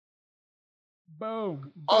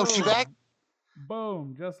Boom. Oh, she back? Boom.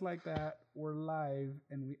 Boom. Just like that. We're live,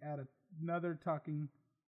 and we add another talking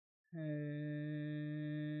head.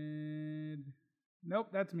 Nope,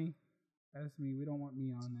 that's me. That's me. We don't want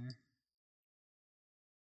me on there.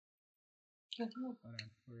 Hold on.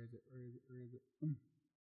 Where is it? Where is it? Where is it?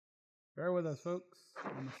 Bear with us, folks.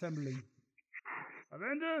 I'm assembling.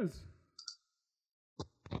 Avengers!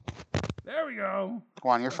 There we go. Go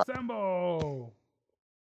on, you're fine. Assemble!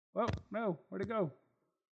 Oh, no. Where'd it go?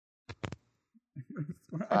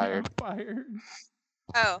 Fired. I'm fired.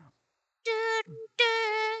 Oh.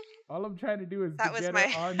 All I'm trying to do is That was get my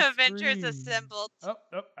her on Avengers screen. Assembled. Oh,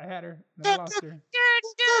 I had her. No, I lost her.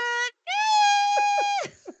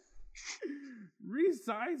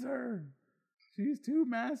 Resize her. She's too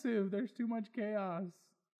massive. There's too much chaos.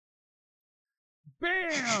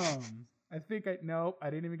 Bam! I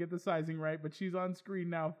didn't even get the sizing right, but she's on screen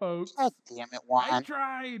now, folks. God damn it, I Juan.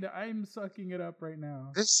 tried. I'm sucking it up right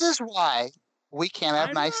now. This is why we can't have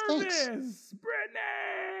I'm nice nervous. things.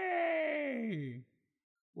 Brittany!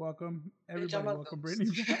 Welcome, everybody. Welcome,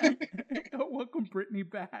 Brittany back. Welcome, Brittany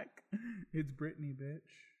back. It's Brittany, bitch.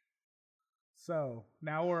 So,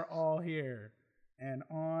 now we're all here and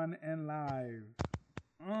on and live.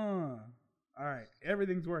 All right,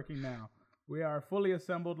 everything's working now. We are fully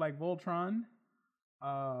assembled like Voltron.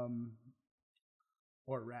 Or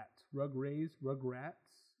rats. Rugrats,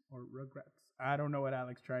 or Rugrats. I don't know what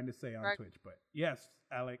Alec's trying to say on Twitch, but yes,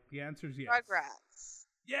 Alec, the answer is yes. Rugrats.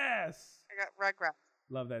 Yes! I got Rugrats.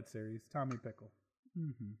 Love that series. Tommy Pickle.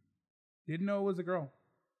 Mm-hmm. Didn't know it was a girl.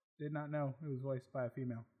 Did not know it was voiced by a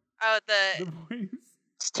female. Oh, The voice.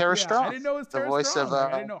 It's Tara Strong. I didn't know it was the Tara voice Strong. of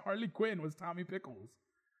Like, I didn't know Harley Quinn was Tommy Pickles.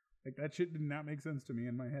 Like, that shit did not make sense to me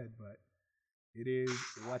in my head, but it is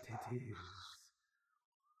what it is.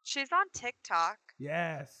 She's on TikTok.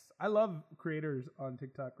 Yes. I love creators on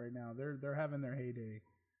TikTok right now. They're having their heyday.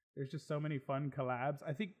 There's just so many fun collabs.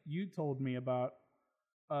 I think you told me about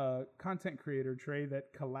a content creator, Trey,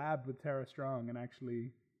 that collabed with Tara Strong and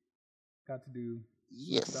actually got to do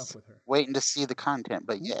stuff with her. Waiting to see the content,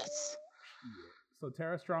 but yes. So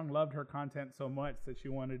Tara Strong loved her content so much that she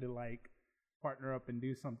wanted to like partner up and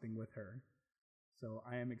do something with her. So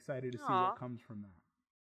I am excited to see what comes from that.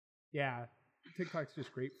 Yeah, TikTok's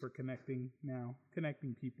just great for connecting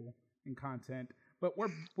people and content. But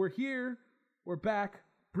we're here, we're back.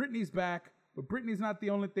 Brittany's back, but Brittany's not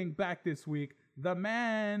the only thing back this week. The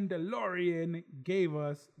Mandalorian gave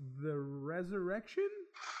us the resurrection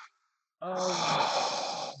of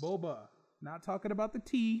Boba. Not talking about the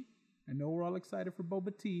tea. I know we're all excited for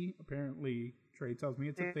Boba tea. Apparently, Trey tells me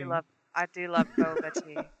it's a thing. I do love Boba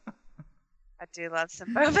tea. I do love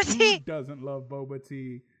some Boba tea. Who doesn't love Boba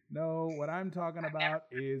tea? No, what I'm talking about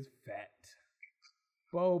is Fett.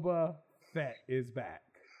 Boba Fett is back.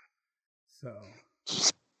 So,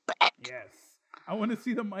 yes. I want to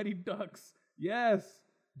see the Mighty Ducks. Yes.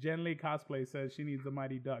 Jen Lee Cosplay says she needs the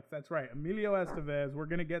Mighty Ducks. That's right. Emilio Estevez. We're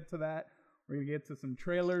going to get to that. We're going to get to some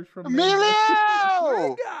trailers from Emilio!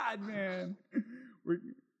 Oh, God, man.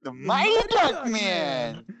 The Mighty Duck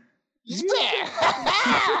Man. He's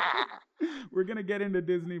back. We're going to get into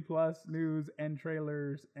Disney Plus news and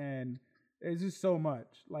trailers, and there's just so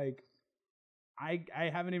much. Like, I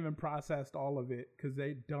haven't even processed all of it because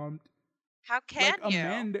they dumped. How can like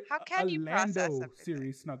you? How can you process Lando everything?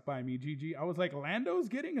 series snuck by me, Gigi. I was like, Lando's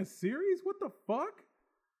getting a series? What the fuck?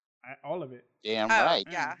 All of it. Damn right.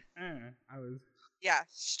 Yeah. I was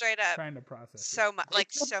straight up. trying to process so much,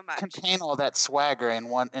 so much. Contain all that swagger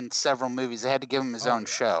in several movies. They had to give him his own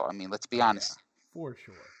show. I mean, let's be honest. Yeah.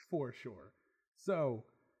 For sure. So,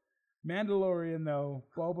 Mandalorian though,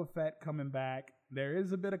 Boba Fett coming back. There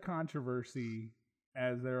is a bit of controversy,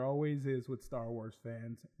 as there always is with Star Wars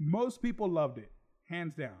fans. Most people loved it,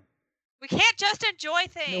 hands down. We can't just enjoy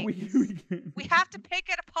things. No, we have to pick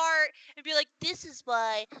it apart and be like, this is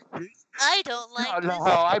why I don't like No,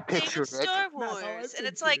 I pictured Star it. Wars. And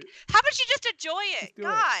it's like, how about you just enjoy it?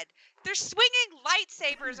 God, they're swinging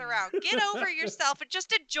lightsabers around. Get over yourself and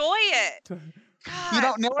just enjoy it. God. You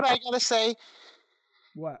don't know what I gotta say?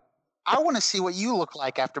 What? I want to see what you look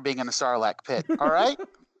like after being in a Sarlacc pit. All right.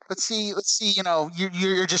 Let's see. You know,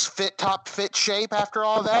 you're just top fit shape after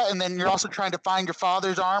all that, and then you're also trying to find your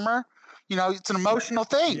father's armor. You know, it's an emotional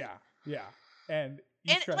thing. Yeah, and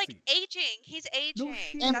like aging. He's aging.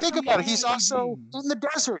 No, and think about it. He's also in the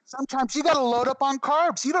desert. Sometimes you got to load up on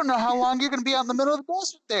carbs. You don't know how long you're going to be out in the middle of the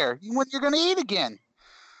desert there. When you're going to eat again,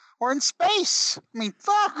 or in space. I mean,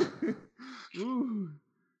 fuck. Ooh,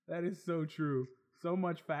 that is so true. So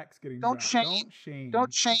much facts getting Don't dropped. shame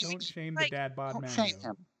Don't the dad bod Mando. Shame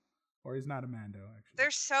him. Or he's not a Mando, actually.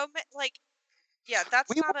 There's so many, like, Yeah,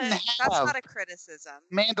 that's not a criticism.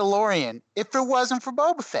 Mandalorian, if it wasn't for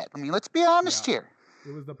Boba Fett. I mean, let's be honest here.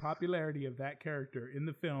 It was the popularity of that character in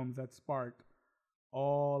the films that sparked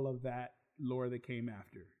all of that lore that came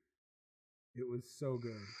after. It was so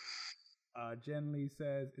good. Jen Lee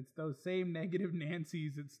says, it's those same negative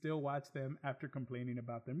Nancys that still watch them after complaining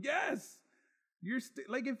about them. Yes! You're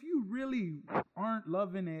like, if you really aren't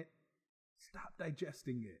loving it, stop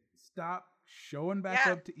digesting it. Stop showing back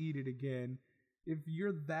up to eat it again. If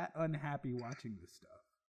you're that unhappy watching this stuff.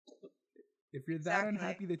 If you're that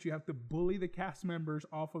unhappy that you have to bully the cast members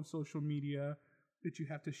off of social media, that you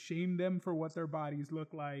have to shame them for what their bodies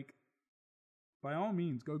look like, by all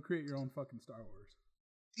means, go create your own fucking Star Wars.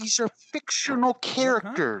 These are fictional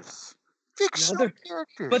characters. Fictional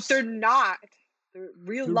characters. But they're not. They're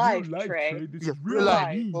real life, Trey. This is real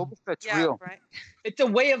life. Boba Fett's real. Right. It's a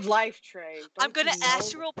way of life, Trey. I'm going to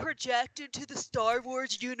astral project into the Star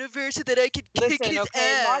Wars universe so that I can kick his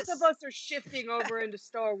ass. Lots of us are shifting over into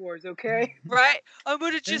Star Wars, okay? Right? I'm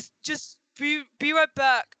going to just be right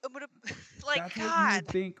back. I'm going to, That's God. what you would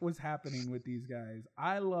think was happening with these guys.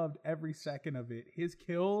 I loved every second of it. His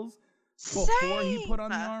kills before he put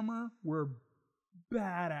on the armor were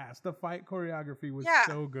badass. The fight choreography was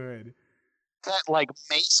so good. That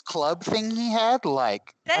mace club thing he had, I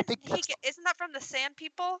think isn't that from the Sand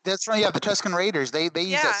People? That's right. Yeah, the Tusken Raiders. They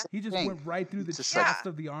use that. He just went right through the chest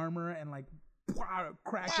of the armor and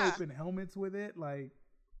cracked open helmets with it.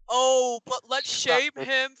 Oh, but let's shame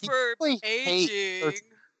him for aging.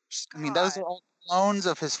 I mean, those are all clones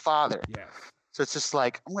of his father. Yes. So it's just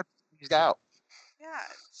I'm gonna he's out. Yeah,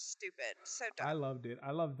 stupid. So dumb. I loved it.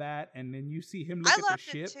 I love that. And then you see him look at the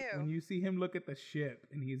ship. When you see him look at the ship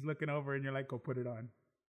and he's looking over and you're like, go put it on.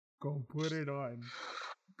 Go put it on.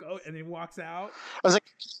 Go. And he walks out. I was like,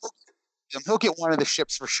 he'll get one of the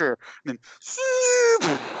ships for sure. And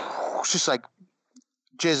then it's just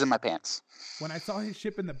jizz in my pants. When I saw his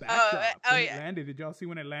ship in the backdrop, when it landed, did y'all see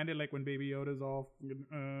when it landed, when Baby Yoda's all,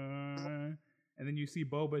 and then you see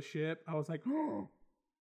Boba's ship? I was like, oh,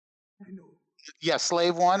 I know. Yeah,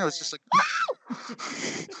 Slave One. It was just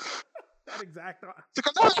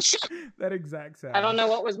that exact sound. I don't know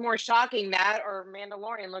what was more shocking, that or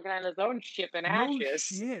Mandalorian looking at his own ship in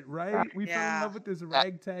ashes. No shit, right? We fell in love with this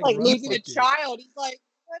ragtag. Losing a child. He's like,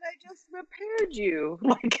 but I just repaired you.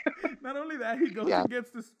 Not only that, he goes and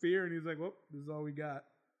gets the spear, and he's like, "Well, this is all we got.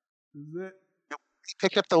 This is it." He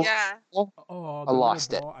picked up the. Oh, I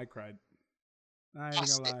lost it. I cried. I ain't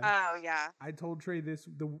gonna lie. Oh yeah. I told Trey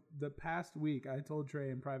the past week. I told Trey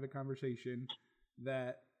in private conversation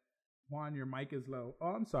that Juan, your mic is low. Oh,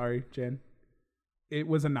 I'm sorry, Jen. It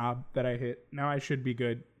was a knob that I hit. Now I should be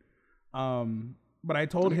good. But I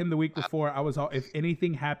told him the week before if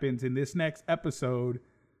anything happens in this next episode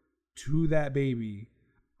to that baby,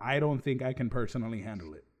 I don't think I can personally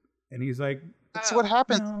handle it. And he's like, that's what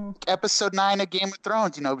happens. No. Episode 9 of Game of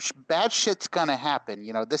Thrones. Bad shit's gonna happen.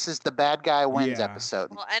 This is the bad guy wins episode.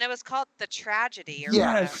 Well, and it was called The Tragedy.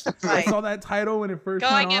 Yes, I saw that title when it first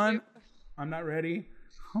went on. I'm not ready.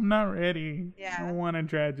 I'm not ready. Yeah. I don't want a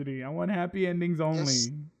tragedy. I want happy endings only. Yes.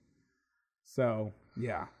 So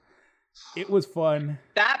yeah. It was fun.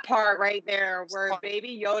 That part right there where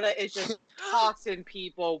Baby Yoda is just tossing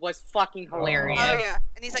people was fucking hilarious. Oh, yeah.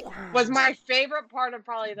 And he's like... was my favorite part of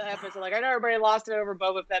probably the episode. I know everybody lost it over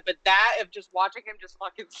Boba Fett, but that of just watching him just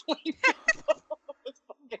fucking sleep was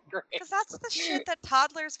fucking great. Because that's the shit that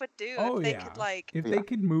toddlers would do if they could, if they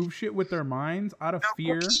could move shit with their minds out of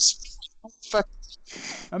fear.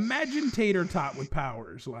 Imagine Tater Tot with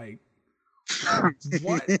powers, what?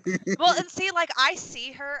 Well, and see, I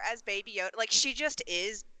see her as Baby Yoda. She just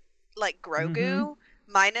is, Grogu,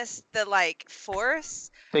 minus the,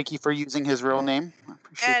 Force. Thank you for using his real name. I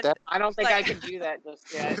appreciate that. I don't think I can do that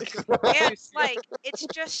just yet. And, it's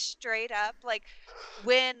just straight up,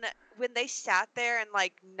 when they sat there and,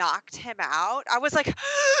 knocked him out, I was like...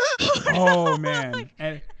 oh, man.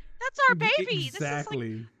 And that's our baby.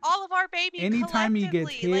 Exactly. This is all of our baby. Anytime he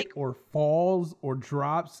gets hit or falls or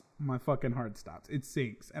drops, my fucking heart stops. It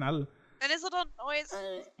sinks. And his little noise.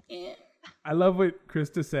 I love what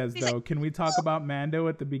Krista says, though. Can we talk about Mando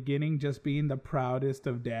at the beginning just being the proudest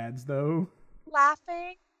of dads, though?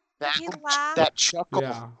 Laughing. He laughed. That chuckle.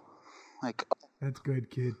 Yeah. That's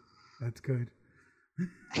good, kid. That's good.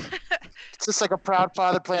 It's just like a proud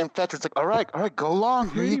father playing fetch. It's all right, go along.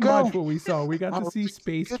 Here you go. Pretty much what we saw. We got to see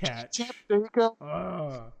Space Catch. There you go.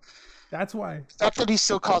 That's why. The fact that he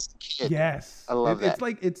still calls the kid. Yes, I love that.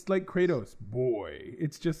 It's like Kratos, boy.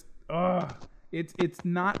 It's just it's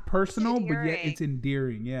not personal, but yet it's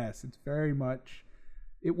endearing. Yes, it's very much.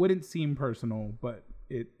 It wouldn't seem personal, but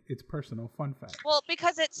it's personal. Fun fact. Well,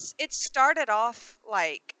 because it started off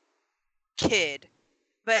like kid,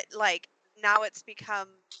 but like now it's become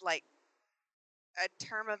like a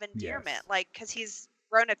term of endearment, like because he's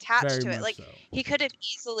grown attached to it. Like he could have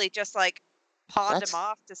easily just like pawned him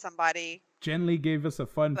off to somebody. Jen Lee gave us a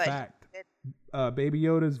fun fact. Baby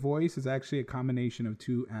Yoda's voice is actually a combination of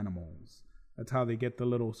two animals. That's how they get the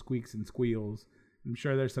little squeaks and squeals. I'm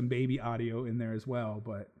sure there's some baby audio in there as well,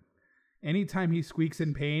 but anytime he squeaks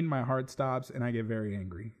in pain, my heart stops and I get very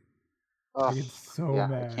angry. I get so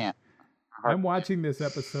mad. I can't. I'm watching this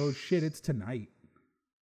episode. Shit, it's tonight.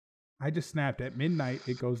 I just snapped. At midnight,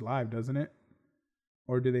 it goes live, doesn't it?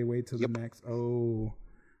 Or do they wait till the next? Oh,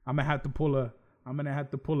 I'm gonna have to pull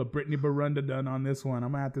a Brittany Barunda done on this one.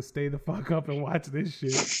 I'm gonna have to stay the fuck up and watch this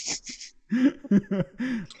shit.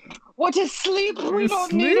 What is sleep? We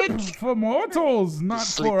don't need it for mortals, not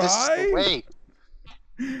for I.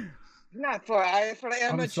 Not for I, for the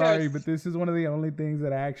amateurs. I'm sorry, but this is one of the only things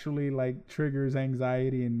that actually like triggers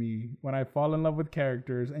anxiety in me. When I fall in love with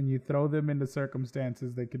characters and you throw them into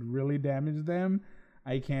circumstances that could really damage them,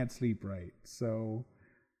 I can't sleep right. So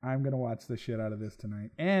I'm gonna watch the shit out of this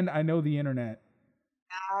tonight. And I know the internet.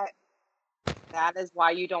 That is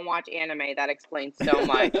why you don't watch anime. That explains so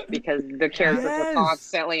much because the characters are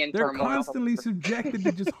constantly in turmoil. They're constantly subjected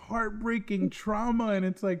to just heartbreaking trauma, and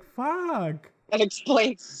it's like, fuck. That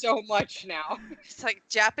explains so much now. It's like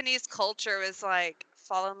Japanese culture was like,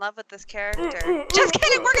 fall in love with this character. Just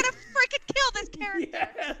kidding, we're gonna freaking kill this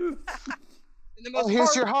character. Yes.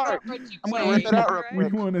 Here's your heart. I'm gonna rip it out real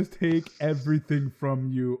quick. We want to take everything from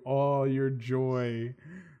you, all your joy.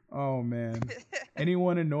 Oh man.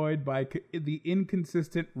 Anyone annoyed by the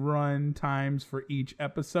inconsistent run times for each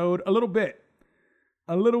episode? A little bit.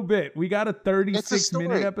 We got a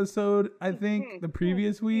 36-minute episode, I think, the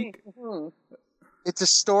previous week. It's a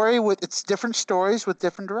story it's different stories with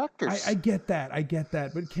different directors. I get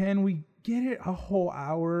that. But can we get it a whole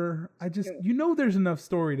hour? There's enough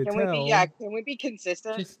story to tell. Can we be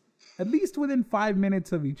consistent? Just at least within 5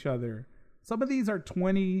 minutes of each other. Some of these are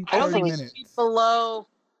 20, 30 minutes. I don't think it should be below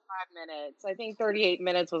 5 minutes. I think 38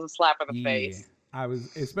 minutes was a slap in the face. I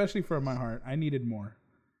was, especially for my heart, I needed more.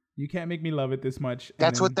 You can't make me love it this much.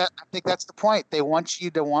 I think that's the point. They want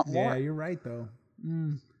you to want more. Yeah, you're right though.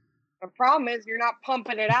 The problem is you're not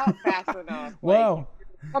pumping it out fast enough. Well,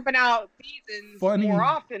 pumping out seasons more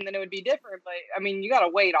often, then it would be different. But I mean, you got to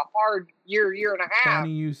wait a hard year and a half.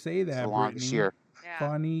 Funny you say that, Brittany. Year. Yeah.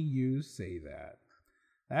 Funny you say that.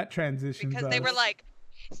 That transitions because they were like,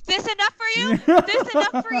 "Is this enough for you? Is this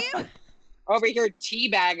enough for you?" Over here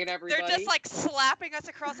teabagging everybody. They're just like slapping us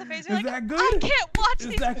across the face. Is that good? I can't watch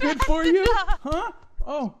these. Is that good for you? Huh?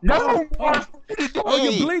 Oh no!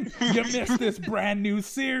 You blinked. You missed this brand new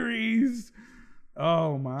series.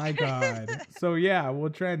 Oh my god! So yeah, we'll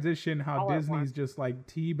transition how Disney's just like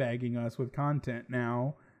teabagging us with content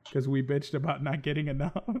now because we bitched about not getting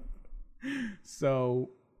enough. So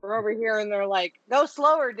we're over here and they're like, "Go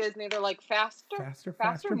slower, Disney." They're like, faster,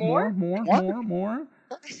 more.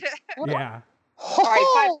 Yeah. All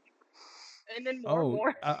right, 5. And then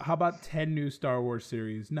more. How about 10 new Star Wars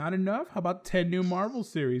series? Not enough? How about 10 new Marvel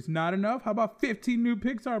series? Not enough? How about 15 new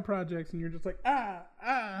Pixar projects? And you're just like,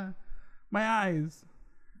 my eyes.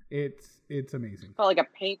 It's amazing. It's like a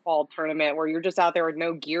paintball tournament where you're just out there with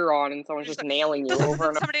no gear on and someone's just nailing you over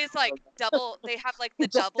and somebody's like double. They have like the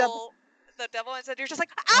double. The double ones, and you're just like,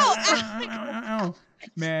 ow!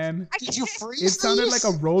 Man, did you freeze? It sounded like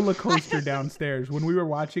a roller coaster downstairs. When we were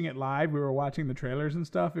watching it live, we were watching the trailers and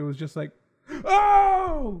stuff. It was just like,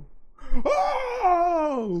 oh!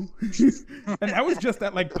 And that was just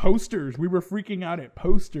at like posters. We were freaking out at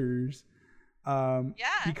posters.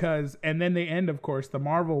 Because, and then the end, of course, the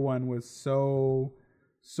Marvel one was so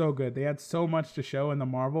good. They had so much to show in the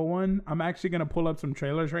Marvel one. I'm actually going to pull up some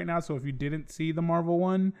trailers right now. So if you didn't see the Marvel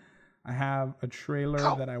one, I have a trailer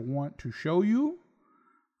that I want to show you.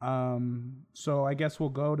 So I guess we'll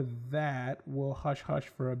go to that. We'll hush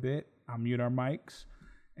for a bit. I'll mute our mics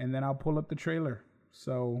and then I'll pull up the trailer.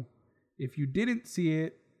 So if you didn't see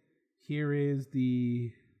it, here is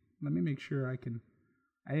let me make sure I didn't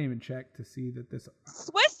even check to see that this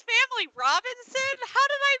Swiss Family Robinson? How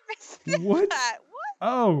did I miss that? What?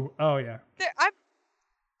 Oh yeah.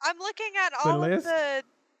 I'm looking at all list? of the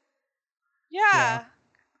Yeah.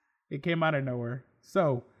 It came out of nowhere.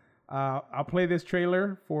 So I'll play this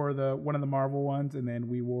trailer for one of the Marvel ones, and then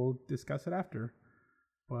we will discuss it after.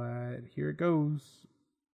 But here it goes.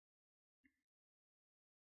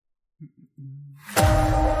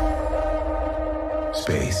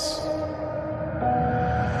 Space.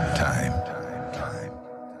 Time.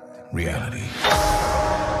 Reality.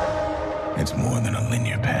 It's more than a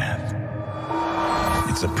linear path.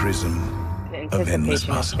 It's a prism of endless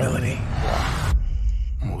possibility.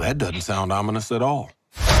 Well, that doesn't sound ominous at all.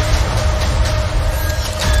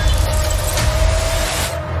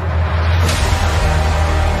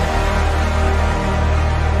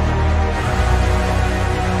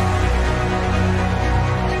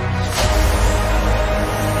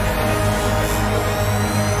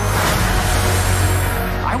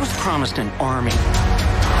 I was promised an army.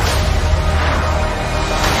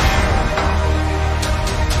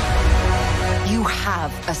 You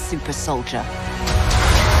have a super soldier.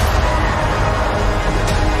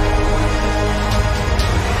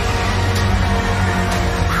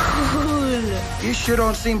 Cool. You sure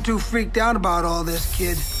don't seem too freaked out about all this,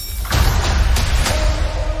 kid.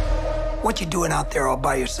 What you doing out there all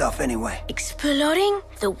by yourself anyway? Exploring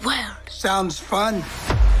the world. Sounds fun.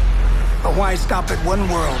 But why stop at one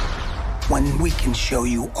world when we can show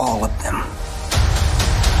you all of them?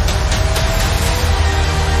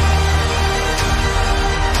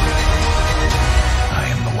 I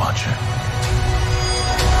am the Watcher.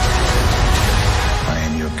 I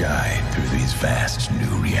am your guide through these vast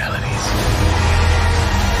new realities.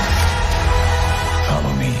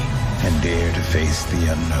 Follow me and dare to face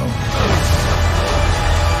the unknown.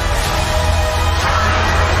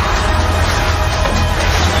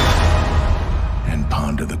 And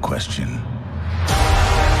ponder the question,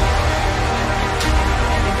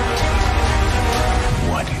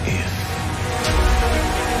 what if?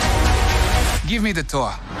 Give me the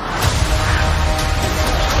tour.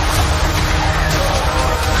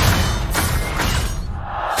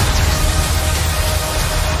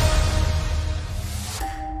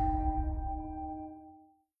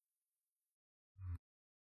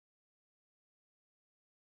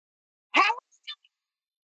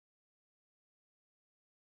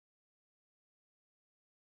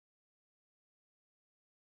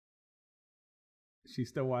 She's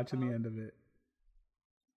still watching the end of it.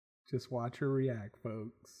 Just watch her react,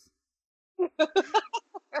 folks.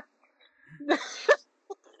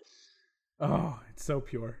 Oh, it's so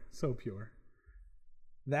pure. So pure.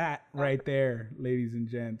 That right there, ladies and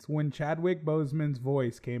gents, when Chadwick Boseman's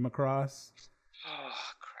voice came across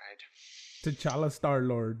T'Challa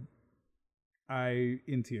Star-Lord, I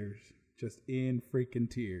in tears. Just in freaking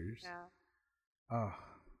tears. Yeah.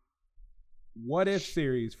 What If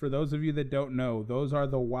series, for those of you that don't know, those are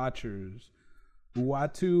the Watchers.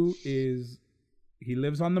 Uatu he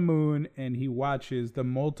lives on the moon and he watches the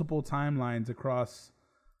multiple timelines across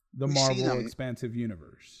the Marvel expansive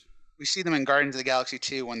universe. We see them in Guardians of the Galaxy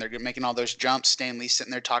 2 when they're making all those jumps. Stan Lee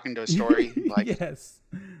sitting there talking to a story. Like, yes,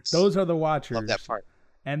 those are the Watchers. Love that part.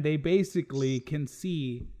 And they basically can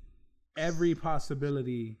see every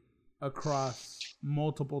possibility across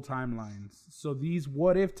multiple timelines. So these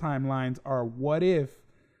what if timelines are what if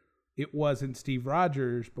it wasn't Steve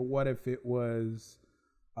Rogers, but what if it was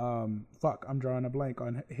I'm drawing a blank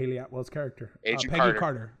on Haley Atwell's character. Peggy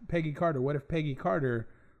Carter. Peggy Carter. What if Peggy Carter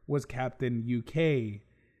was Captain UK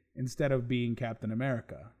instead of being Captain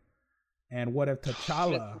America? And what if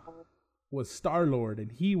T'Challa was Star-Lord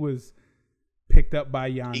and he was picked up by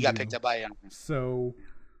Yondu? He got picked up by Yondu. So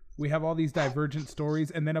we have all these divergent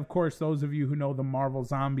stories. And then, of course, those of you who know the Marvel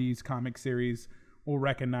Zombies comic series will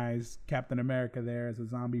recognize Captain America there as a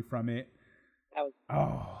zombie from it.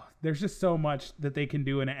 There's just so much that they can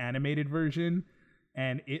do in an animated version.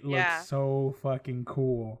 And it looks so fucking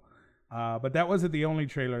cool. But that wasn't the only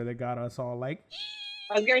trailer that got us all like...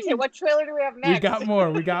 I was going to say, what trailer do we have next?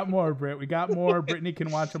 We got more, Britt. We got more. Brittany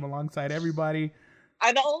can watch them alongside everybody.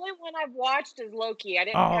 The only one I've watched is Loki. I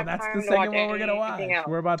didn't have that's time the to second watch one we're gonna watch. Else.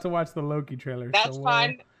 We're about to watch the Loki trailer. That's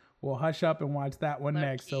fine. We'll hush up and watch that one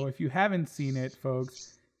next. So if you haven't seen it,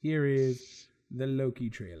 folks, here is the Loki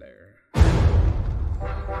trailer.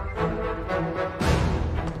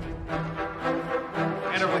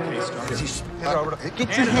 Hand over the case, John.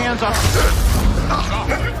 Get your hands off.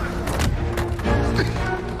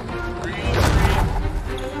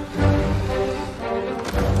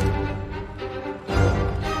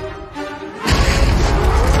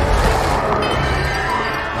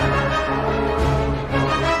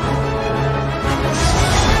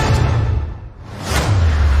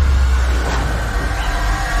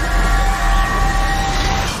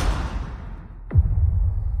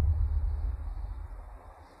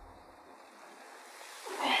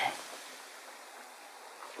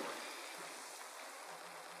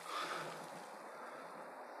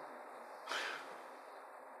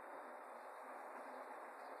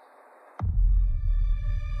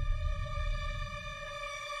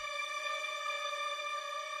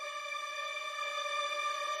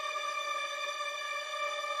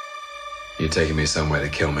 You taking me somewhere to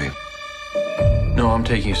kill me? No, I'm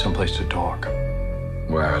taking you someplace to talk.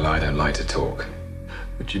 Well, I don't like to talk.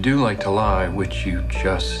 But you do like to lie, which you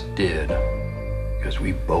just did. Because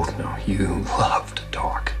we both know you love to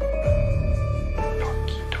talk.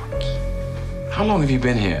 Talky. How long have you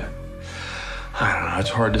been here? I don't know. It's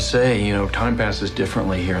hard to say. You know, time passes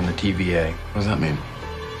differently here in the TVA. What does that mean?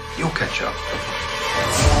 You'll catch up.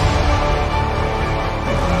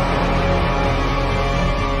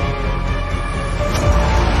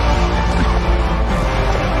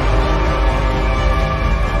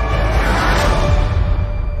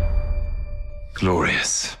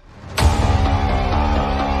 Glorious.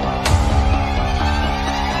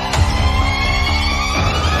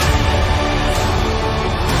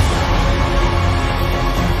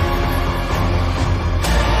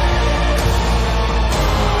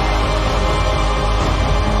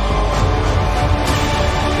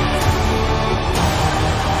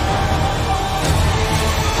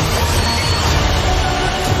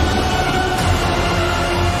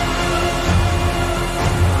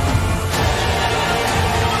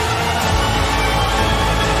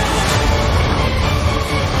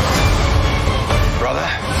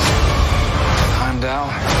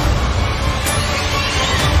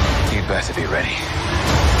 To be ready.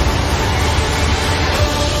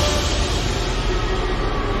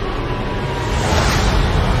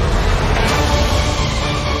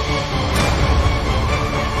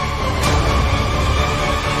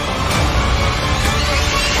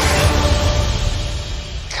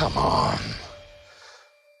 Come on.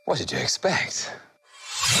 What did you expect?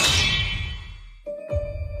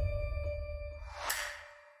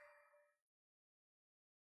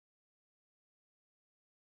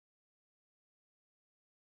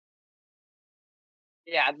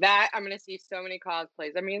 Yeah, that I'm gonna see so many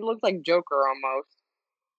cosplays. I mean, it looks like Joker almost.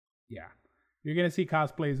 Yeah, you're gonna see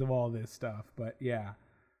cosplays of all this stuff, but yeah,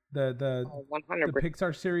 the 100%. the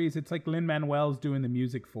Pixar series, it's like Lin-Manuel's doing the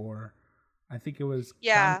music for. I think it was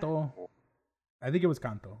Canto. I think it was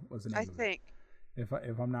Canto. Was the name? I think.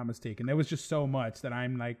 If I'm not mistaken, there was just so much that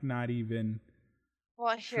I'm like not even.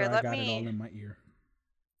 Well, here, sure let I got me. it all in my ear,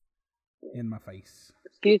 in my face.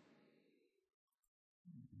 Excuse.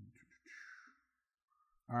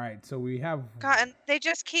 All right, so we have. God, and they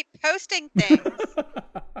just keep posting things.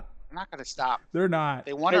 I'm not going to stop. They're not.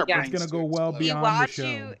 They want our It's going to go well beyond the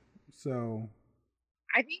show. So.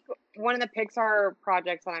 I think one of the Pixar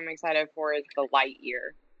projects that I'm excited for is the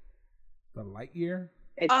Lightyear. The Lightyear?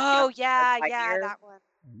 Yeah, that one.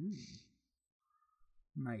 Ooh.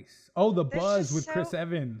 Nice. Oh, the Buzz with Chris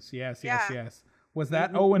Evans. Yes. Was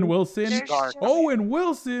that Owen Wilson? Owen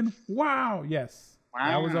Wilson. Wow. Yes. Wow.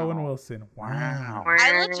 That was Owen Wilson. Wow.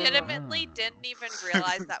 I legitimately didn't even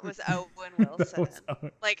realize that was Owen Wilson.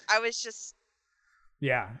 Like, I was just.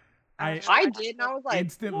 Yeah. I did, and I was like,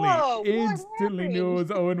 instantly knew it was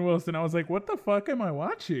Owen Wilson. I was like, what the fuck am I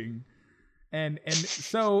watching? And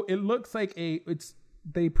so it looks like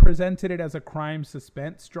they presented it as a crime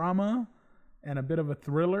suspense drama and a bit of a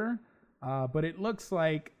thriller. But it looks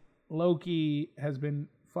like Loki has been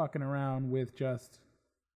fucking around with just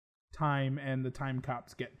time, and the time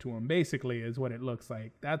cops get to him, basically, is what it looks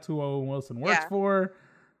like. That's who Owen Wilson works for,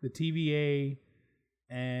 the TVA,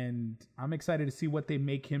 and I'm excited to see what they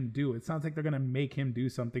make him do. It sounds like they're going to make him do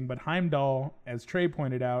something, but Heimdall, as Trey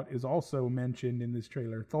pointed out, is also mentioned in this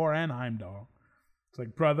trailer. Thor and Heimdall. It's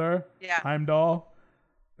like, brother, Heimdall,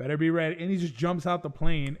 better be ready. And he just jumps out the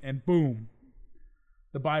plane, and boom,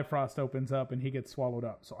 the Bifrost opens up, and he gets swallowed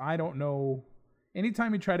up. So I don't know.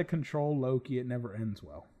 Anytime you try to control Loki, it never ends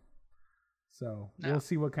well. So we'll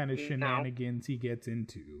see what kind of shenanigans he gets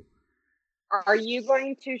into. Are you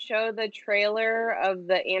going to show the trailer of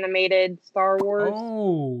the animated Star Wars?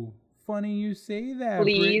 Oh, funny you say that,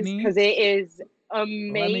 please, because it is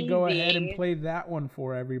amazing. Let me go ahead and play that one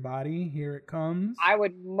for everybody. Here it comes. I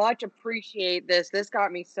would much appreciate this. This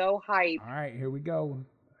got me so hyped. All right, here we go.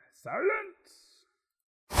 Silence.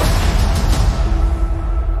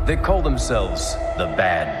 They call themselves the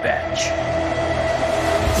Bad Batch.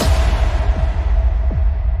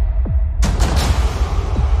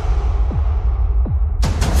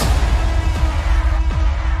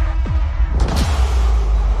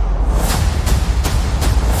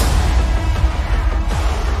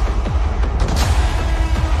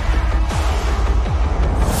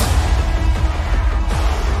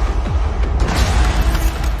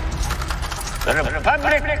 The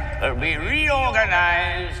Republic will be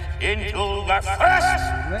reorganized into the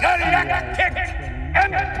First Galactic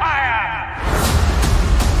Empire!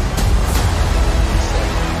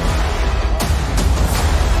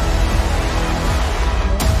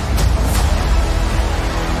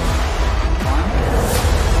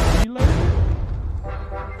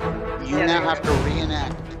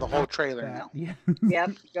 the whole trailer now. Yeah.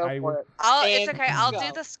 Yep, go for it. It's okay. I'll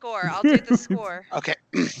do the score. I'll do the score. Okay.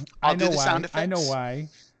 I'll do the sound effects. I know why.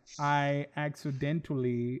 I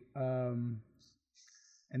accidentally, and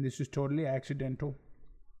this is totally accidental,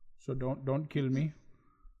 so don't kill me.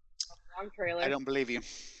 Wrong trailer. I don't believe you.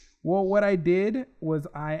 Well, what I did was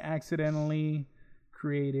I accidentally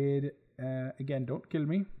created, again, don't kill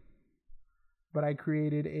me, but I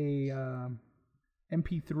created a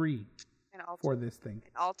MP3 for this thing.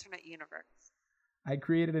 An alternate universe. I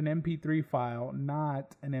created an MP3 file,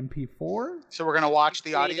 not an MP4. So we're gonna watch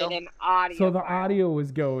the audio. So the audio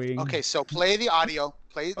was going. Okay, so play the audio.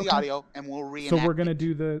 Audio, and we'll reenact. So we're gonna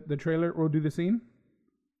do the trailer. We'll do the scene.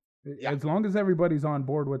 Yeah. As long as everybody's on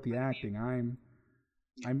board with the acting,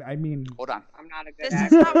 I mean. Hold on. I'm not a good This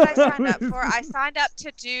actor. is not what I signed up for. I signed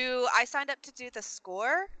up to do the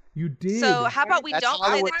score. You did. So how about we don't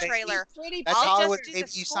play the Hollywood, trailer? That's I'll Hollywood. just do the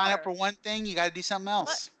If you score. sign up for one thing, you got to do something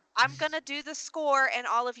else. I'm gonna do the score, and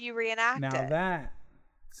all of you reenact Now it. that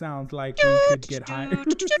sounds like we could get high.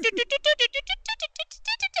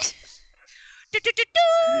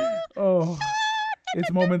 Oh,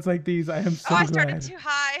 it's moments like these. I am so I glad. started too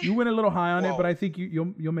high. You went a little high on it, but I think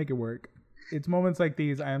you'll make it work. It's moments like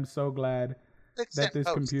these. I am so glad that this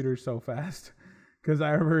computer's so fast, because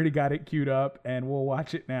I've already got it queued up, and we'll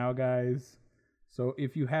watch it now, guys. So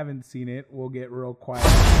if you haven't seen it, we'll get real quiet.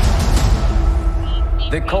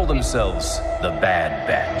 They call themselves the Bad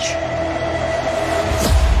Batch.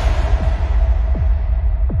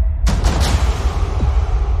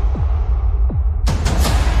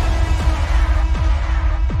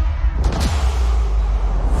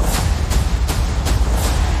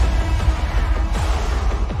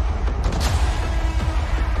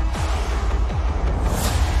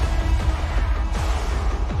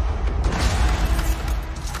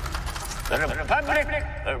 The Republic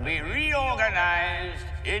will be reorganized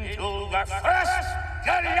into the First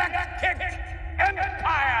Galactic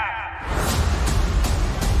Empire!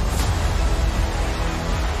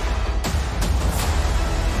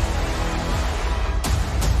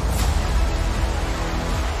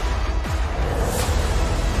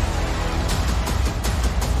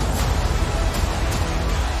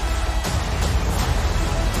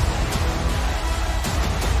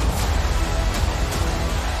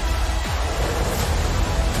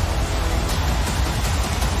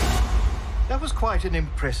 That was quite an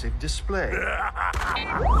impressive display.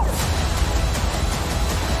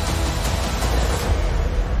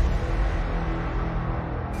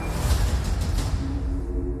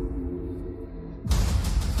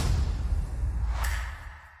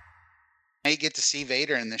 I get to see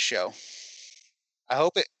Vader in this show. I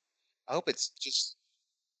hope it's just.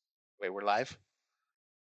 Wait, we're live?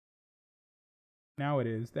 Now it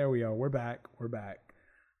is. There we are. We're back.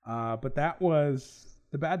 But that was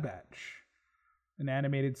The Bad Batch, an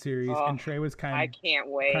animated series, and Trey was I can't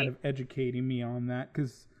wait. kind of educating me on that,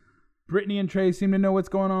 because Brittany and Trey seem to know what's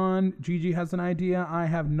going on. Gigi has an idea. I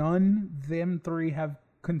have none. Them three have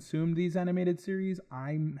consumed these animated series.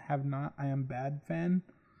 I have not. I am bad fan.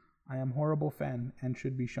 I am horrible fan and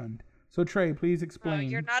should be shunned. So Trey, please explain. No,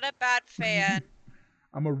 you're not a bad fan.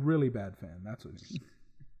 I'm a really bad fan. That's what it is.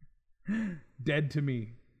 Dead to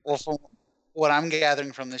me. Well, from what I'm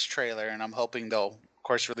gathering from this trailer, and I'm hoping they'll, of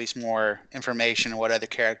course, release more information on what other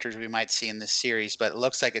characters we might see in this series, but it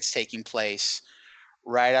looks like it's taking place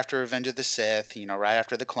right after Revenge of the Sith, right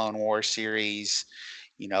after the Clone Wars series.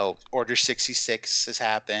 Order 66 has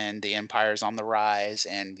happened, the Empire's on the rise,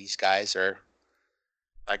 and these guys are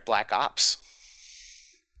like Black Ops.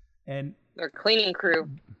 And they're cleaning crew.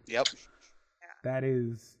 Yep. That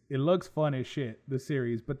is, it looks fun as shit, the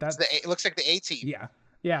series, but that's it looks like the A-Team.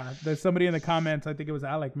 Yeah. There's somebody in the comments, I think it was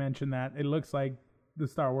Alec, mentioned that it looks like the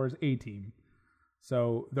Star Wars A-Team.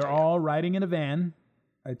 So they're all riding in a van.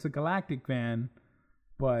 It's a galactic van,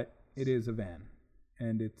 but it is a van.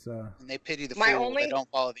 And it's and they pity the My fool only- that don't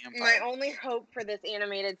follow the Empire. My only hope for this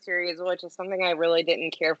animated series, which is something I really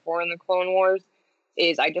didn't care for in the Clone Wars,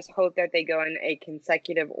 is I just hope that they go in a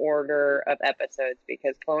consecutive order of episodes,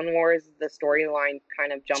 because Clone Wars, the storyline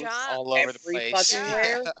kind of jumps all over the place. fucking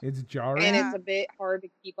where, It's jarring. and it's a bit hard to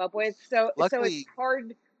keep up with. So Luckily- it's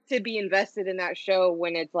hard to be invested in that show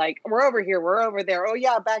when it's like, we're over here, we're over there, oh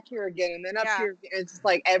yeah, back here again, and then up here. It's just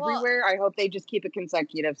like everywhere. I hope they just keep a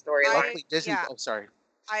consecutive storyline. Luckily, Disney. yeah. Oh, sorry.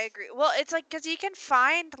 I agree. Well, it's like, because you can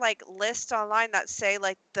find like lists online that say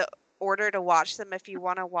like the order to watch them if you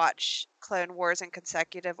want to watch Clone Wars in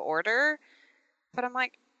consecutive order. But I'm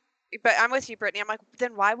with you, Brittany. I'm like,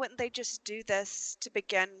 then why wouldn't they just do this to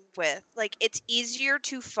begin with? Like, it's easier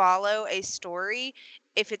to follow a story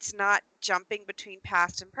if it's not jumping between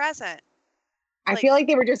past and present. I feel like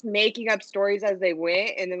they were just making up stories as they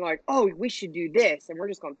went, and then like, oh, we should do this, and we're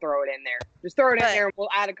just gonna throw it in there. Just throw it in there, and we'll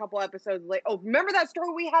add a couple episodes later. Oh, remember that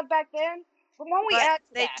story we had back then? Why don't we add to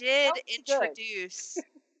they that? did That was introduce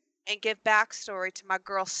and give backstory to my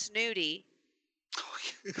girl Snooty.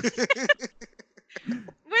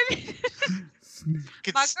 My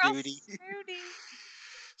girl Snooty. Snooty.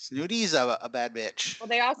 Snooty's a bad bitch. Well,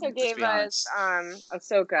 they also Let's gave be us honest.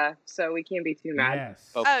 Ahsoka, so we can't be too mad. Yes.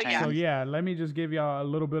 Oh, yeah. So yeah, let me just give y'all a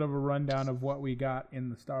little bit of a rundown of what we got in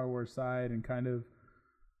the Star Wars side and kind of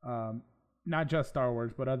not just Star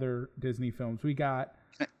Wars, but other Disney films. We got.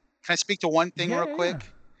 Can I speak to one thing real quick? Yeah.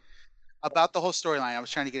 About the whole storyline? I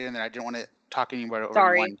was trying to get in there. I didn't want to talk anybody over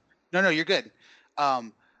Sorry. one. No, you're good.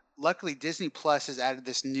 Luckily, Disney Plus has added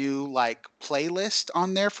this new like playlist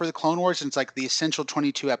on there for the Clone Wars, and it's like the essential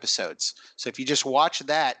 22 episodes. So if you just watch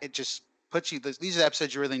that, it just puts you. These are the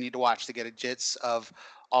episodes you really need to watch to get a gist of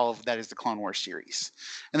all of that is the Clone Wars series.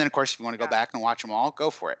 And then, of course, if you want to go back and watch them all,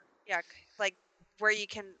 go for it. Yeah, like where you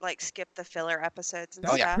can like skip the filler episodes and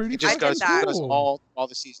That's stuff. pretty It just I did that. goes all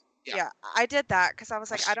the seasons. Yeah, I did that because I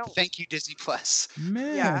was like, I don't. Thank you, Disney Plus.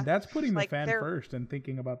 Man, Yeah. that's putting the Like, fan they're- first and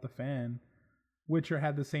thinking about the fan. Witcher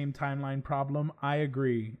had the same timeline problem. I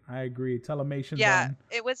agree. Television's Yeah, on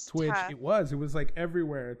it was Twitch. tough. It was like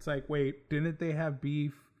everywhere. It's like, wait, didn't they have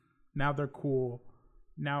beef? Now they're cool.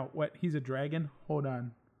 Now what? He's a dragon? Hold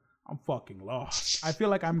on. I'm fucking lost. I feel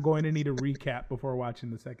like I'm going to need a recap before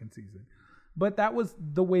watching the second season. But that was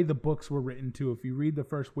the way the books were written too. If you read the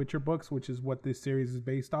first Witcher books, which is what this series is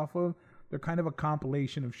based off of, they're kind of a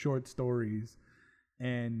compilation of short stories.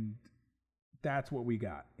 And that's what we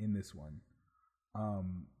got in this one.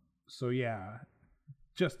 So yeah,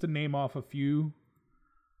 just to name off a few,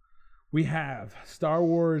 we have Star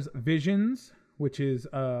Wars Visions, which is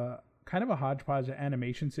kind of a hodgepodge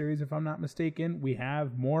animation series, if I'm not mistaken. We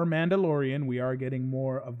have more Mandalorian. We are getting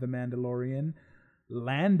more of the Mandalorian.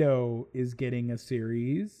 Lando is getting a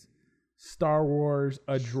series. Star Wars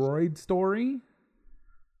A Droid Story.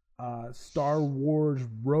 Star Wars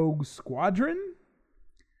Rogue Squadron.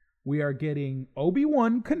 We are getting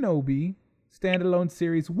Obi-Wan Kenobi standalone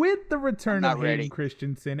series with the return of Hayden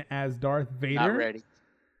Christensen as Darth Vader. Not ready.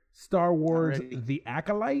 Star Wars The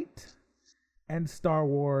Acolyte and Star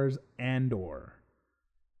Wars Andor.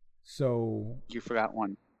 So you forgot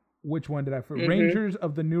one. Which one did I forget? Rangers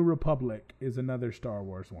of the New Republic is another Star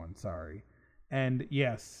Wars one. Sorry. And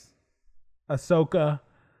yes, Ahsoka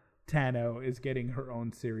Tano is getting her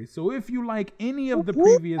own series. So if you like any of the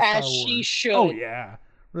previous Star Wars, she should. Oh yeah,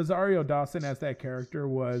 Rosario Dawson as that character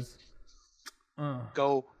was.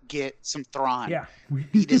 Go get some Thrawn. Yeah,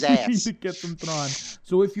 beat his ass. We need to get some Thrawn.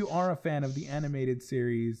 So if you are a fan of the animated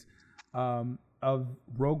series of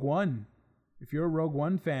Rogue One, if you're a Rogue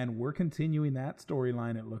One fan, we're continuing that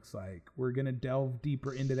storyline. It looks like we're gonna delve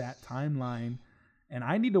deeper into that timeline, and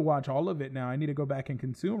I need to watch all of it now. I need to go back and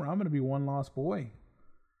consume, or I'm gonna be one lost boy.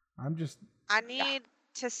 I need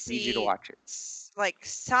to see. Need you to watch it. Like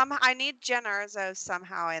I need Jen Erso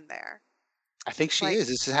somehow in there. I think she is.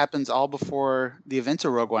 This happens all before the events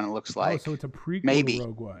of Rogue One. It looks like. Oh, so it's a prequel Maybe. to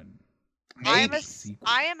Rogue One. I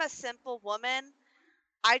am a simple woman.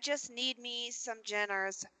 I just need me some Jen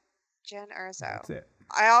Erso. That's it.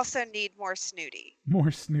 I also need more Snooty.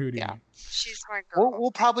 More Snooty. Yeah. She's my girl.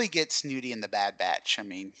 We'll probably get Snooty in the Bad Batch. I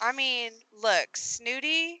mean, look,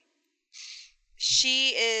 Snooty. She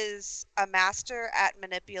is a master at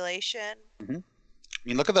manipulation. Mm-hmm. I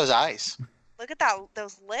mean, look at those eyes. Look at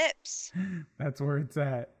those lips. That's where it's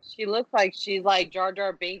at. She looks like she's like Jar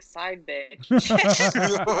Jar Binks' side bitch.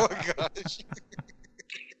 Oh my gosh.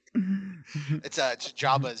 It's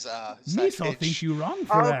Jabba's Miso thinks you wrong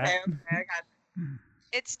for that. Okay, I got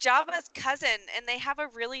It's Jabba's cousin, and they have a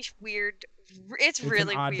really weird. It's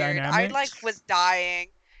really an odd weird. dynamic. I was dying.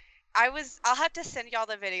 I'll have to send y'all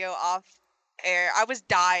the video off air. I was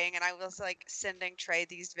dying, and I was like sending Trey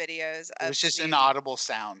these videos. It was just inaudible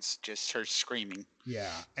sounds, just her screaming.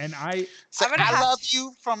 Yeah, and I love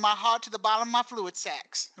you from my heart to the bottom of my fluid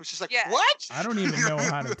sacs. It was just like, what? I don't even know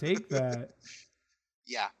how to take that.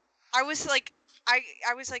 Yeah. I was like,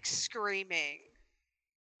 I was like screaming.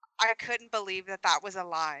 I couldn't believe that was a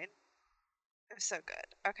line. It was so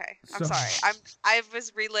good. Okay, I'm sorry. I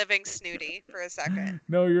was reliving Snooty for a second.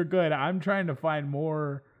 No, you're good. I'm trying to find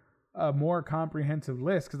more comprehensive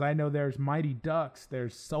list because I know there's Mighty Ducks,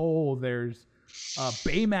 there's Soul, there's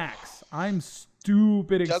Baymax. I'm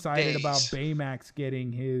stupid excited about Baymax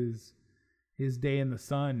getting his day in the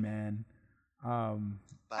sun, man.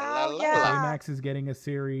 Baymax is getting a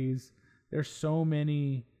series. There's so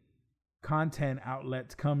many content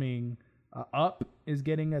outlets coming. Up is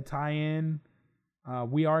getting a tie-in.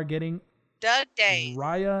 We are getting Doug Days.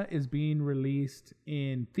 Raya is being released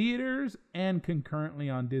in theaters and concurrently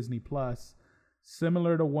on Disney Plus,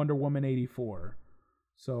 similar to Wonder Woman 84.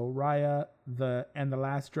 So Raya, the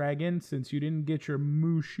Last Dragon, since you didn't get your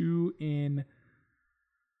Mushu in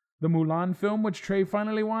the Mulan film, which Trey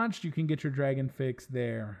finally watched, you can get your dragon fix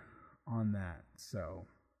there on that. So.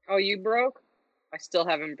 Oh, you broke? I still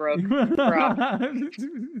haven't broke.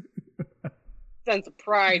 Sense of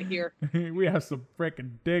pride here. We have some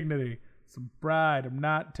freaking dignity, some pride. I'm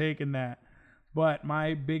not taking that. But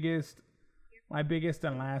my biggest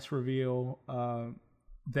and last reveal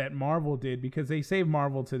that Marvel did, because they saved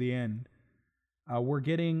Marvel to the end. We're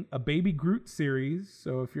getting a Baby Groot series,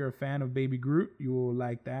 so if you're a fan of Baby Groot, you will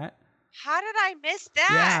like that. How did I miss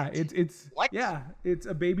that? Yeah, it's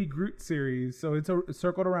a Baby Groot series, so it's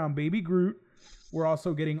circled around Baby Groot. We're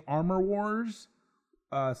also getting Armor Wars,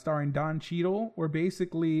 starring Don Cheadle, where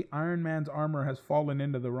basically Iron Man's armor has fallen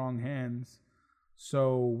into the wrong hands.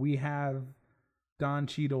 So we have Don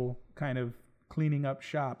Cheadle kind of cleaning up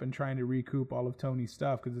shop and trying to recoup all of Tony's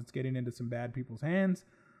stuff because it's getting into some bad people's hands.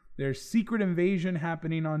 There's Secret Invasion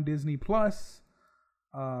happening on Disney Plus.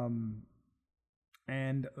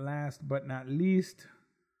 And last but not least,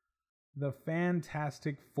 the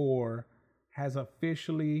Fantastic Four has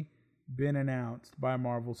officially been announced by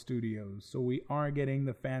Marvel Studios. So we are getting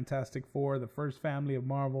the Fantastic Four. The first family of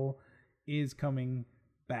Marvel is coming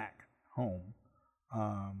back home.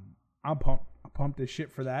 I'm pumped as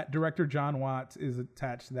shit for that. Director John Watts is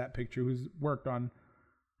attached to that picture, who's worked on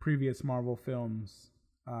previous Marvel films.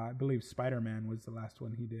 I believe Spider-Man was the last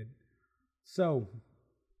one he did. So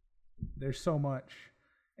there's so much.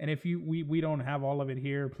 And if we don't have all of it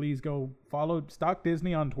here, please go follow Stock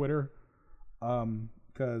Disney on Twitter.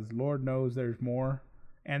 Because Lord knows there's more.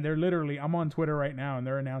 And they're literally, I'm on Twitter right now, and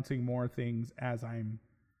they're announcing more things as I'm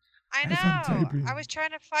typing. I was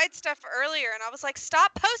trying to find stuff earlier, and I was like,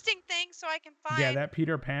 stop posting things so I can find. Yeah, that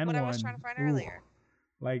Peter Pan what one. I was trying to find earlier.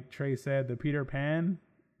 Like Trey said, the Peter Pan.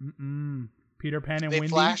 Peter Pan and They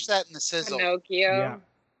Wendy. flashed that in the sizzle. Pinocchio. Yeah.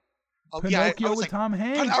 Oh, Pinocchio with like, Tom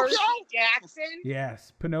Hanks. Percy Jackson.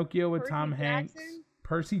 Yes, Pinocchio with Tom Hanks.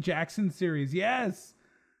 Percy Jackson series. Yes.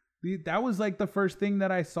 That was like the first thing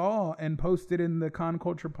that I saw and posted in the Con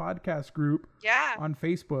Culture podcast group. Yeah. On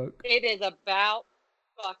Facebook. It is about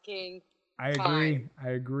fucking time. I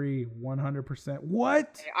agree 100%.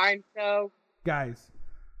 What? I'm so guys.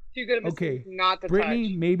 Too good of a okay. not to Brittany,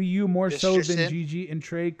 touch. maybe you more This so just than in? Gigi and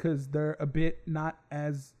Trey because they're a bit not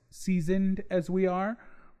as seasoned as we are.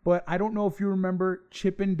 But I don't know if you remember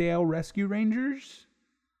Chip and Dale Rescue Rangers.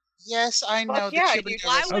 Yes, I know. Fuck yeah, Chip and dude. Dale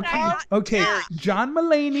Why Rescue would I Rangers. not? Okay, Yeah. John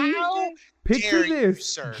Mulaney. How Picture dare you, this.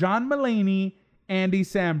 sir. John Mulaney, Andy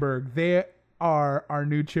Samberg. They are our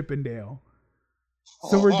new Chip and Dale.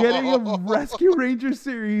 So we're getting a Rescue Ranger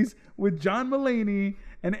series with John Mulaney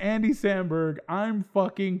and Andy Samberg. I'm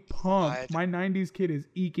fucking pumped. My 90s kid is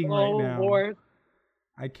eking right now. Lord.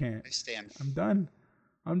 I can't. I stand. I'm done.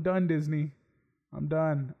 I'm done, Disney. I'm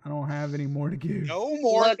done. I don't have any more to give. No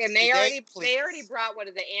more. Look, and they today, already brought what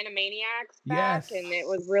is it, Animaniacs back, Yes. and it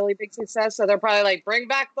was really big success. So they're probably like, bring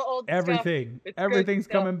back the old Everything. stuff. It's Everything's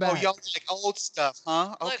good stuff. coming Oh, back. y'all like old stuff,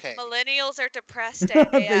 huh? Look, Okay. millennials are depressed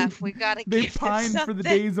AF. We gotta They give them pined something. for the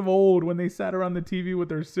days of old when they sat around the TV with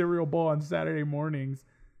their cereal bowl on Saturday mornings.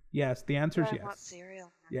 Yes, the answer is I want yes.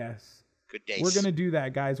 cereal. Yes. Good days. We're going to do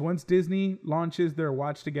that, guys. Once Disney launches their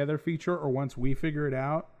Watch Together feature, or once we figure it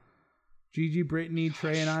out, Gigi, Brittany,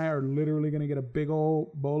 Trey, and I are literally going to get a big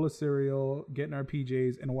old bowl of cereal, get in our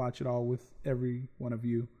PJs, and watch it all with every one of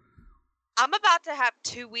you. I'm about to have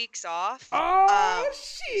 2 weeks off. Oh,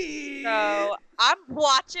 shit. So I'm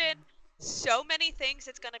watching so many things.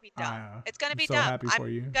 It's gonna be dumb. It's gonna I'm be so dumb. happy for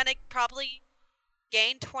I'm you. gonna probably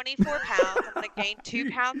gain 24 pounds. I'm gonna gain 2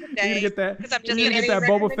 pounds a You're day. going to get that, because I'm you're just gonna get that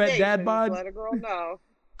Boba Fett dad bod? Let a girl know.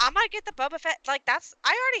 I'm gonna get the Boba Fett. Like I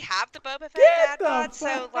already have the Boba Fett Get dad the bod. So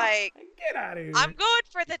fuck- like, Get out of here. I'm going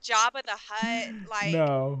for the Jabba the Hutt. Like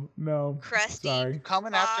No. crusty. Sorry.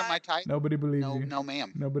 Coming after my title? Nobody believes you. No,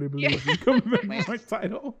 ma'am. Nobody believes you. Coming back to my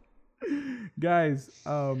title. Guys,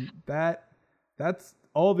 that's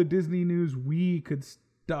all the Disney news we could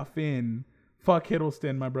stuff in. Fuck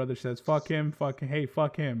Hiddleston, my brother says. Fuck him. Fuck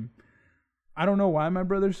him. I don't know why my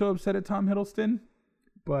brother's so upset at Tom Hiddleston,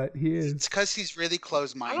 but he is. It's because he's really I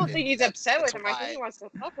close-minded. don't think he's upset with That's him. I think why. he wants to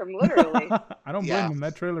fuck him, literally. I don't blame Yeah. him.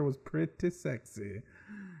 That trailer was pretty sexy.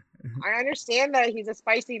 I understand that he's a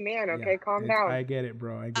spicy man, okay? Yeah, Calm it's- down. I get it,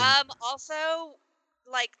 bro. I get it. Also,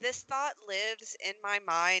 like this thought lives in my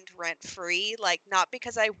mind rent free. Like not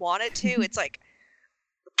because I want it to. It's like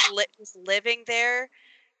just living there.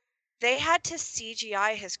 They had to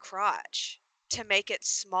CGI his crotch to make it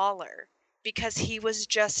smaller, because he was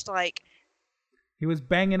just like he was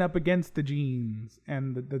banging up against the jeans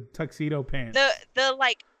and the tuxedo pants. The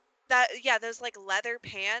like that those like leather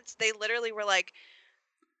pants. They literally were like,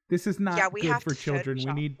 this is not good for children.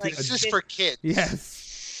 We need like, this is for kids. Yes.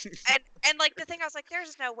 and like the thing, I was like,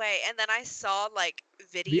 there's no way. And then I saw like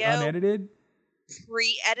video, the unedited,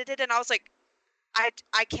 pre-edited, and I was like, I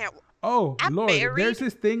can't. Oh Lord, there's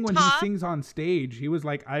this thing when Tom? he sings on stage. He was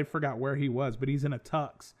like, I forgot where he was, but he's in a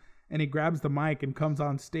tux, and he grabs the mic and comes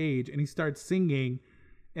on stage, and he starts singing,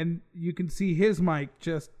 and you can see his mic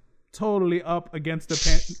just totally up against the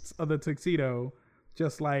pants of the tuxedo,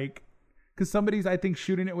 just like, because somebody's, I think,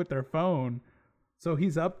 shooting it with their phone. So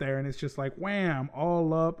he's up there, and it's just like, wham,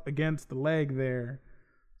 all up against the leg there.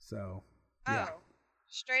 So, yeah. Oh,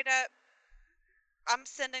 straight up. I'm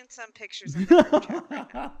sending some pictures in the group chat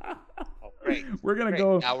right now. Oh, great. We're gonna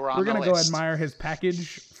go admire his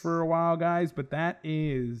package for a while, guys. But that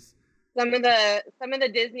is some of the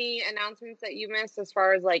Disney announcements that you missed as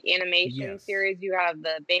far as like animation series. You have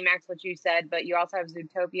the Baymax, what you said, but you also have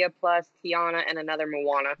Zootopia plus Tiana and another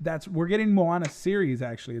Moana. We're getting Moana series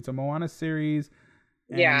actually. It's a Moana series.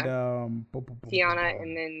 And, Tiana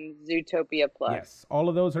and then Zootopia plus. Yes, all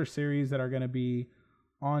of those are series that are going to be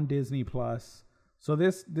on Disney Plus. So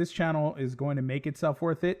this channel is going to make itself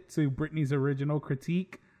worth it. To Brittany's original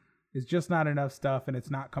critique, it's just not enough stuff, and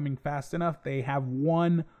it's not coming fast enough. They have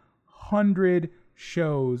 100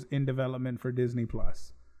 shows in development for Disney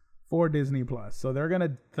Plus. So they're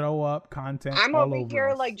gonna throw up content. I'm all over over here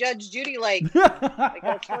us. like Judge Judy, like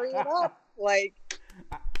let's hurry it up. Like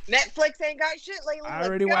Netflix ain't got shit lately. I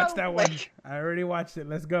already watched that one. I already watched it.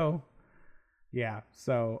 Let's go. Yeah,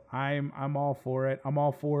 so I'm all for it. I'm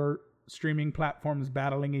all for streaming platforms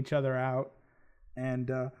battling each other out.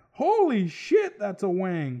 And holy shit, that's a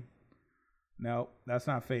wang. No, that's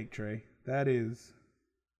not fake, Trey. That's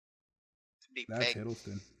fake.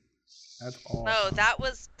 Hiddleston. That's all. No, that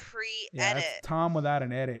was pre-edit. Yeah, that's Tom without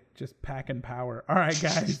an edit, just packing power. All right,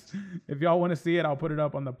 guys. If y'all want to see it, I'll put it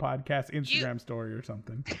up on the podcast Instagram story or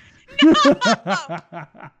something.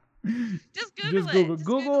 Just Google it.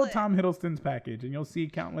 Google Tom Hiddleston's package, and you'll see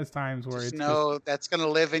countless times where it's that's gonna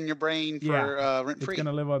live in your brain for rent free. It's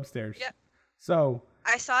gonna live upstairs. Yep. So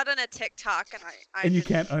I saw it on a TikTok, and you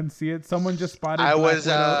can't unsee it. Someone just spotted. I Black was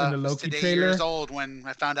Widow in the Loki today trailer. years old when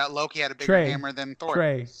I found out Loki had a bigger hammer than Thor.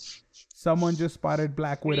 Trey, someone just spotted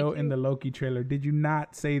Black Widow in the Loki trailer. Did you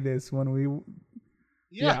not say this when we?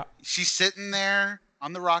 Yeah. She's sitting there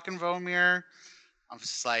on the Rock and Vomir. I was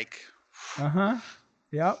just like,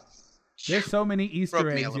 Yep. There's so many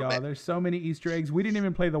Easter eggs, y'all. There's so many Easter eggs. We didn't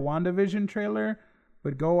even play the WandaVision trailer,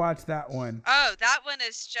 but go watch that one. Oh, that one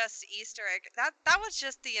is just Easter egg. That was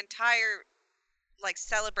just the entire like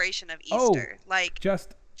celebration of Easter. Like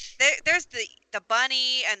just there's the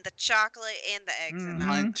bunny and the chocolate and the eggs in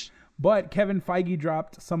that. But Kevin Feige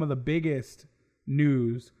dropped some of the biggest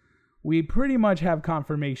news. We pretty much have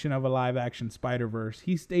confirmation of a live-action Spider-Verse.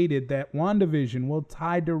 He stated that WandaVision will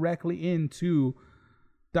tie directly into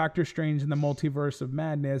Doctor Strange in the Multiverse of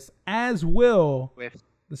Madness, as will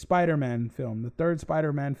the Spider-Man film, the third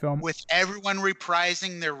Spider-Man film. With everyone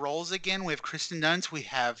reprising their roles again, we have Kristen Dunst, we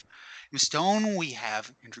have Emma Stone, we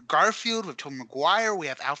have Andrew Garfield, we have Tobey Maguire, we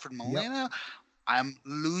have Alfred Molina. Yep. I'm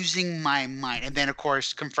losing my mind. And then, of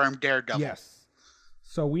course, confirmed Daredevil. Yes.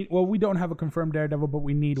 So we don't have a confirmed Daredevil, but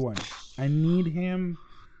we need one. I need him.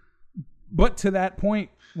 But to that point,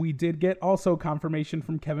 we did get also confirmation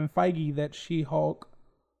from Kevin Feige that She-Hulk,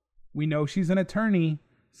 we know she's an attorney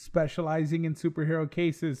specializing in superhero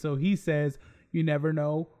cases. So he says you never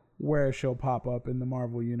know where she'll pop up in the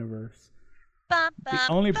Marvel universe. The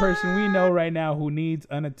only person we know right now who needs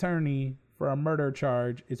an attorney for a murder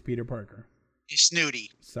charge is Peter Parker. He's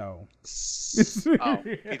snooty. So.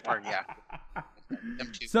 Peter Parker, yeah.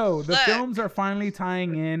 So the films are finally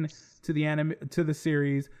tying in to the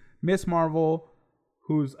series. Miss Marvel,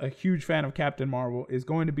 who's a huge fan of Captain Marvel, is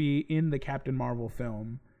going to be in the Captain Marvel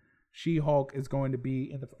film. She-Hulk is going to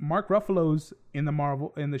be in Mark Ruffalo's in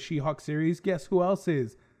the She-Hulk series. Guess who else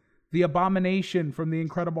is? The Abomination from the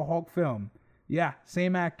Incredible Hulk film. Yeah,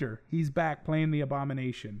 same actor. He's back playing the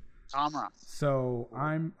Abomination. Tom Roth. So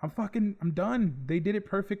I'm done. They did it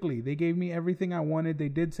perfectly. They gave me everything I wanted. They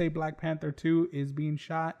did say Black Panther 2 is being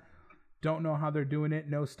shot. Don't know how they're doing it.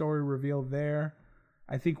 No story revealed there.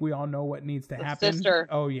 I think we all know what needs to happen. Sister.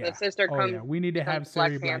 Oh yeah. The sister comes. Yeah. We need to have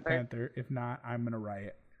Siri Black Panther. If not, I'm gonna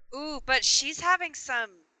riot. Ooh, but she's having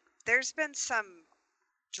there's been some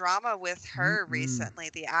drama with her recently,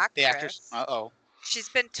 the actress. The actress. She's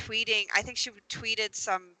been tweeting. I think she tweeted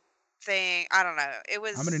something. I don't know. It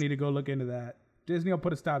was. I'm gonna need to go look into that. Disney will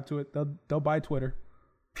put a stop to it. They'll buy Twitter.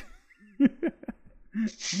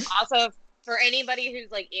 Also, for anybody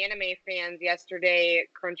who's like anime fans, yesterday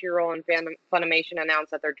Crunchyroll and Funimation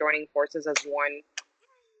announced that they're joining forces as one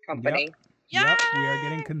company. Yep, we are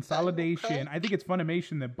getting consolidation. Okay. I think it's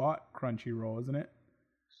Funimation that bought Crunchyroll, isn't it?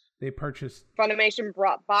 They purchased. Funimation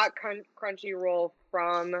bought Crunchyroll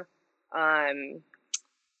from, I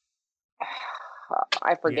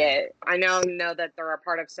forget. Yeah. I know that they're a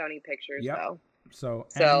part of Sony Pictures, though. So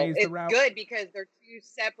it's good because they're two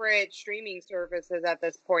separate streaming services at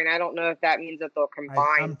this point. I don't know if that means that they'll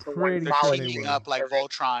combine to one solid teaming up like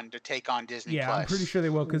Voltron to take on Disney Plus. Yeah, I'm pretty sure they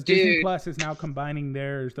will because Disney Plus is now combining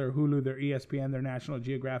theirs, their Hulu, their ESPN, their National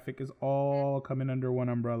Geographic is all coming under one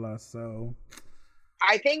umbrella. So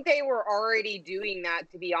I think they were already doing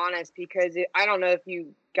that, to be honest, because I don't know if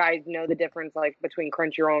you guys know the difference like between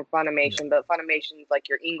Crunchyroll and Funimation, but Funimation's like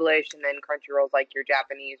your English and then Crunchyroll's like your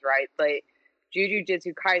Japanese, right? But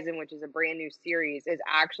Jujutsu Kaisen, which is a brand new series, is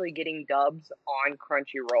actually getting dubs on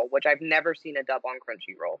Crunchyroll, which I've never seen a dub on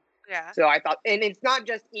Crunchyroll. Yeah. So I thought, and it's not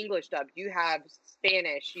just English dubs. You have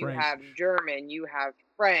Spanish, you have German, you have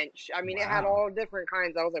French. I mean, it had all different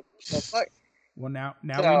kinds. I was like, what the fuck? Well, now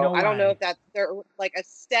so we know. I don't know if that's like a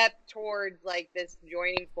step towards like this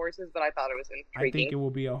joining forces, but I thought it was intriguing. I think it will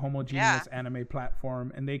be a homogeneous anime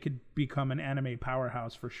platform, and they could become an anime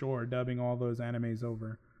powerhouse for sure, dubbing all those animes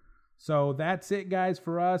over. So that's it, guys,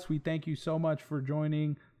 for us. We thank you so much for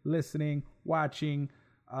joining, listening, watching.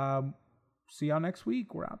 See y'all next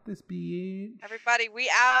week. We're out this bitch. Everybody, we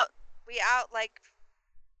out like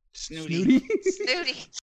Snooty. Snooty.